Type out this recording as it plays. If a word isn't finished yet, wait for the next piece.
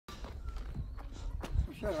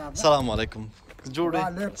السلام علیکم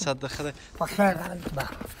جوړې ساده خدای په خیر راغلی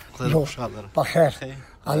خدای خوشحال لره په خیر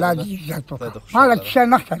الله دې عزت وکړي ماله کیسه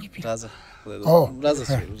نه ښکاري راځه راځه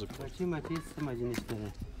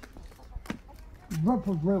دوه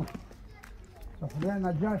په دوه د خدای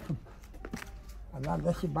نه جار شو الله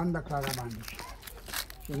داسې بنده کړه را باندې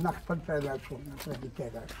چې نه خپل پیدا شو نه پردي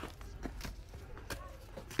پیدا شو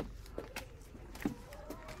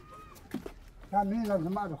دا مینه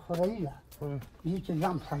زما د خورایي ده زه چې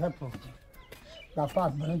ځم سره پروت یم دا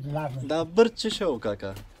پاک برج لار دی دا برج څه شی و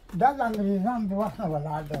کاکا دا د انګریزانو د وخت نه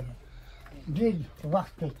ولاړ دی ډېر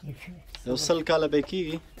وخت پرې تېر شوی یو 100 کاله به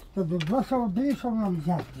کېږي ته د 200 نه هم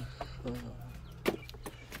زیات دی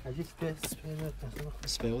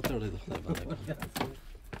سپی وتړی د خدای بنده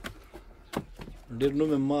ډېر نوم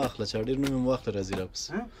یې مه اخله چې ډېر نوم یې مه اخله راځي راپسې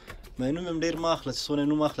ما نوم یې ډېر مه اخله چې څونه یې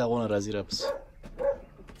نوم اخله هغونه راځي راپسې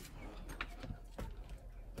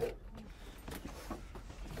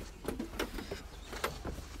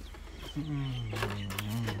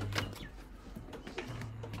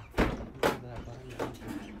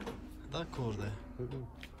دا کور دی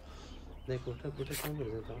دا کوټه کوم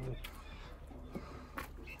ورته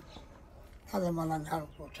دا د ملنګانو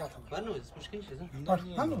کوټه ده بنوز مشکل شي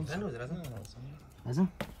بنوز راځه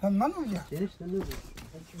بنوز یا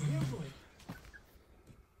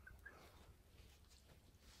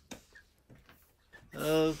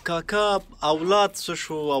کاکا اولاد څه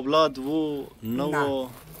شو اولاد وو نه وو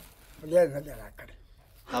خدای نه دی راکړی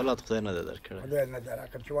اولاد خدای نه دی درکړی خدای نه دی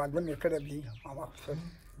راکړی چې واده مې کړی دي هغه څه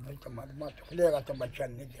دلته معلومات خدای راته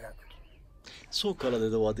بچیان نه دي راکړي څو کاله دی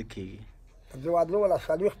د واده کېږي د واده والا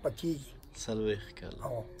 40 په کېږي 40 کاله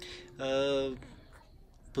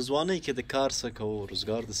په ځوانۍ کې د کار څه کوو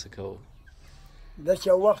روزګار د څه کوو داسې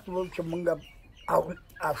یو وخت و چې موږ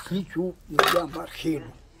اصلي شو بیا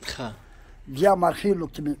مرخیلو بیا مرخیلو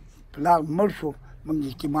کې مې پلار مړ شو موږ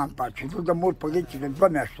یتیمان پاتې شو د مور په غېږ کې د 2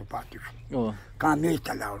 میاشتو پاتې شو کامې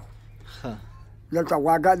ته لاړو دلته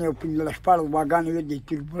غواګانې یو 15 غواګانې وې د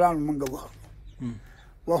تیربورانو موږ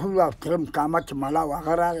وهلو او ترم کامه چې ملا و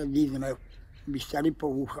هغه راغی دې زما بسترې په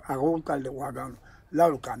هغه وتړلې غواګانو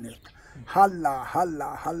لاړو کامې ته هله هله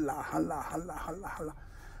هله هله هله هله هله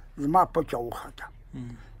زما پچه وخته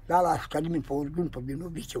دا عسکري مې په اردن په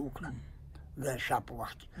جنوبي کې وکړه د شا په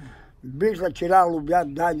وخت کې بېرته چې راغلو بیا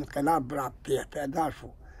دا انقلاب را پیدا شو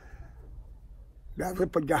بیا زه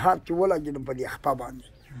په جهاد کې ولګېدم په دې خپه باندې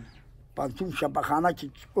پانتون شپخانه کې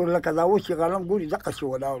لکه دا اوس چې غنم ګوري دقسې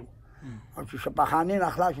ولاړو او چې شپخانې نه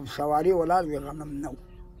خلاص شو سواري ولاړ وي غنم نه و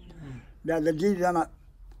بیا د دې ځای نه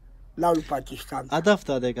لاړو پاکستان هدف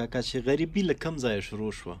دا دی کاکا چې غریبي له کوم ځایه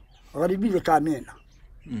شروع شوه غریبي د کامې نه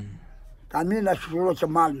کامې نه شروع چې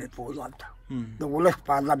مال مې په هلته د ولس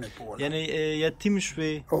په اړه مې په یعنی یتیم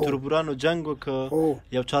شوې تربورانو جنګ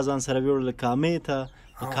وکړه یو چا ځان سره ویوړل کامې ته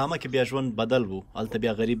په کامه کې بیا ژوند بدل و هلته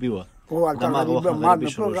بیا غریبي وه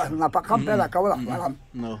نفقه هم پیدا کوله خپله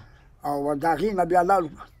او د هغې نه بیا لاړو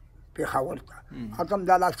پېښور ته هلته هم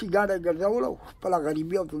دا لاسي ګاډی ګرځولو خپله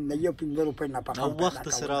غریبي او زندګي او 15 روپۍ نفقه او وخت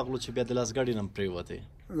داسې راغلو چې بیا د لاس ګاډي نه هم پرېوتې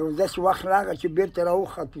داسې وخت راغی چې بېرته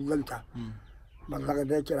راوختو دلته بس هغه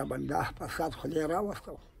دی چې راباندې فساد خدای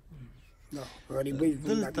راوستو غریبۍ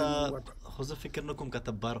دلته خو زه فکر نه کوم که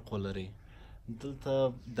ته برق ولرې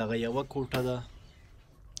دلته دغه یوه کوټه ده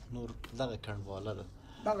نور دغه کنډواله ده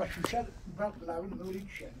دغه شیشه برق لرونکې نورې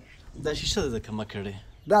شی نشته دا شیشه ده د کومه کړې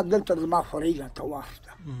دا دلته زما خورۍ راته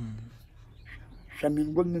واخیسته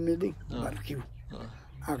شمینګل نومېدی برقي و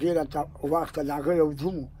هغې راته واخیسته د هغه یو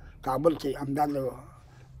زوم و کابل کې همدا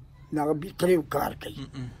دغه بیټرۍ کار کوي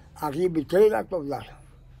هغې بیټرۍ راکړه او دا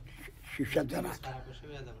شیشه ده راته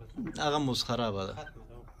هغه موس خرابه ده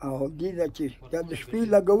او دې ده چې دا د شپې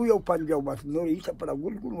لګوي او پنجه او بس نور هېڅه پړه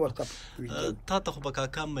ګل ګل ورته تا ته خو به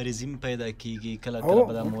کاکا مریضي پیدا کېږي کله کله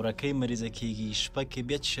به دا مورکۍ مریضه کېږي شپه کې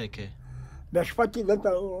بیا څه شی کوې بیا شپه کې دلته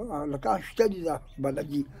لکه شته دي دا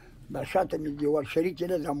بلدي دا شاته مې دیوال شریک دی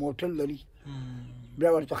دا موټر لري بیا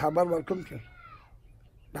ورته خبر ورکړم چې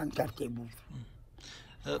ډاکټر ته یې بوځو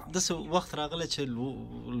داسې وخت راغلی چې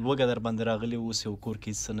لوږه در باندې راغلې اوس یو کور کې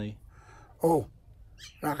هېڅ نه او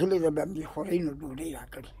راغلی ده بیا همدې خورۍ نو ډوډۍ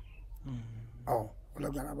راکړې او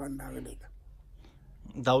لږه راباندې راغلی ده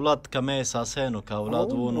د اولاد کمی احساسوې نو که اولاد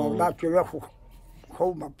و نو اولاد چې وی خو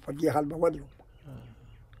به په دې حال به ولې وم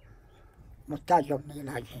محتاج یم نه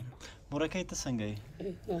علاج یم مورکۍ ته څنګه یې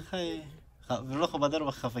ښه یې زړه خو به در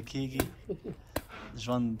به خفه کېږي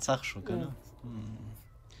ژوند سخت شو که نه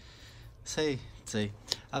صحیح صحیح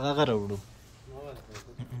هغه راوړو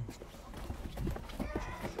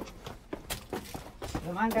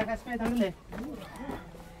زمان کاکا سپی تړلی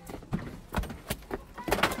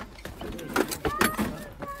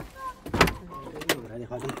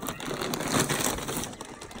خالد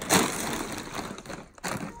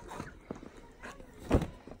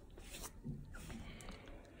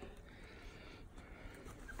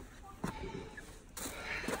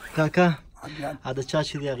کاکا د چا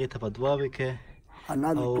چې دی هغې ته به دعاوې کوې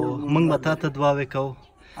او موږ به تا ته دعاوې کوو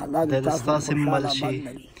د ستاسې مل شي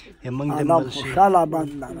یا موږ دې مل شي خوشحاله آباد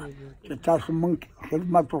لره چې تاسو موږ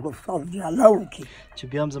خدمت وکړو ستاسو دې الله وکړي چې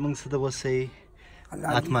بیا هم زموږ څه د وسې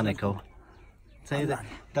اتمنه کوو صحیح ده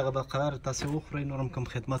دغه به قرار تاسې وخورئ نور هم کوم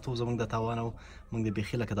خدمت و زموږ د تاوان او موږ د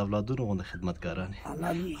بیخي لکه د اولادونو غوندې خدمتګاران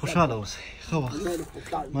یو خوشحاله اوسئ ښه وخت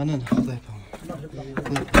مننه خدای په امان